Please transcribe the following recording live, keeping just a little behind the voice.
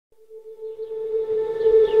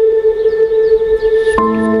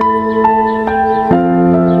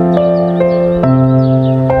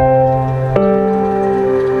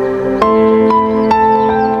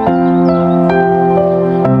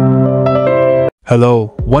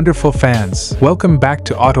Hello, wonderful fans. Welcome back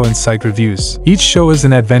to Auto Insight Reviews. Each show is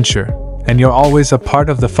an adventure, and you're always a part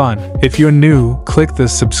of the fun. If you're new, click the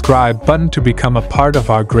subscribe button to become a part of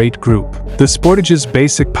our great group. The Sportage's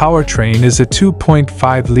basic powertrain is a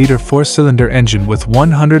 2.5-liter 4-cylinder engine with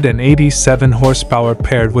 187 horsepower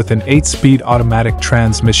paired with an 8-speed automatic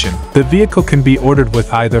transmission. The vehicle can be ordered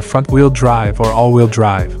with either front-wheel drive or all-wheel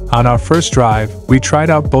drive. On our first drive, we tried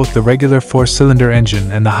out both the regular 4-cylinder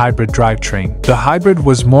engine and the hybrid drivetrain. The hybrid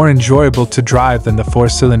was more enjoyable to drive than the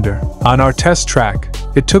 4-cylinder. On our test track,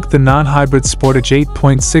 it took the non-hybrid Sportage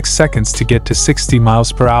 8.6 seconds to get to 60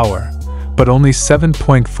 miles per hour, but only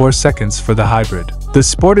 7.4 seconds for the hybrid. The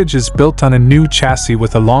Sportage is built on a new chassis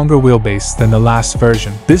with a longer wheelbase than the last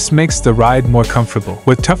version. This makes the ride more comfortable.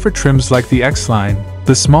 With tougher trims like the X Line,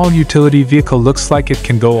 the small utility vehicle looks like it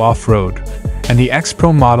can go off-road, and the X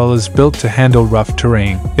Pro model is built to handle rough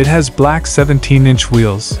terrain. It has black 17-inch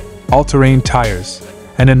wheels, all-terrain tires,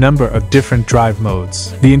 and a number of different drive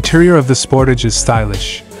modes. The interior of the Sportage is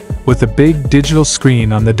stylish, with a big digital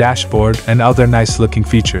screen on the dashboard and other nice-looking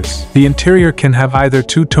features. The interior can have either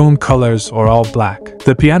two-tone colors or all black.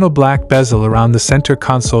 The piano black bezel around the center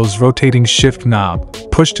console's rotating shift knob,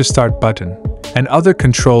 push-to-start button, and other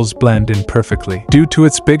controls blend in perfectly. Due to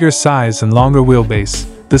its bigger size and longer wheelbase,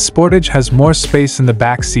 the Sportage has more space in the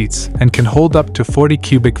back seats and can hold up to 40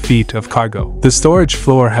 cubic feet of cargo. The storage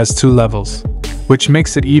floor has 2 levels, which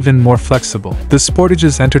makes it even more flexible. The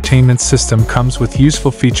Sportage's entertainment system comes with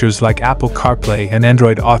useful features like Apple CarPlay and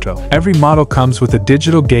Android Auto. Every model comes with a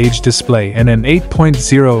digital gauge display and an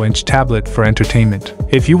 8.0-inch tablet for entertainment.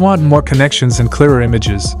 If you want more connections and clearer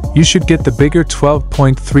images, you should get the bigger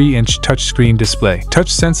 12.3-inch touchscreen display.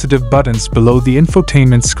 Touch-sensitive buttons below the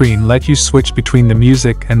infotainment screen let you switch between the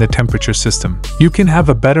music and the temperature system. You can have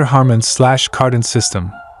a better Harman/Kardon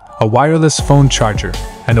system, a wireless phone charger,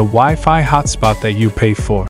 and a Wi-Fi hotspot that you pay for.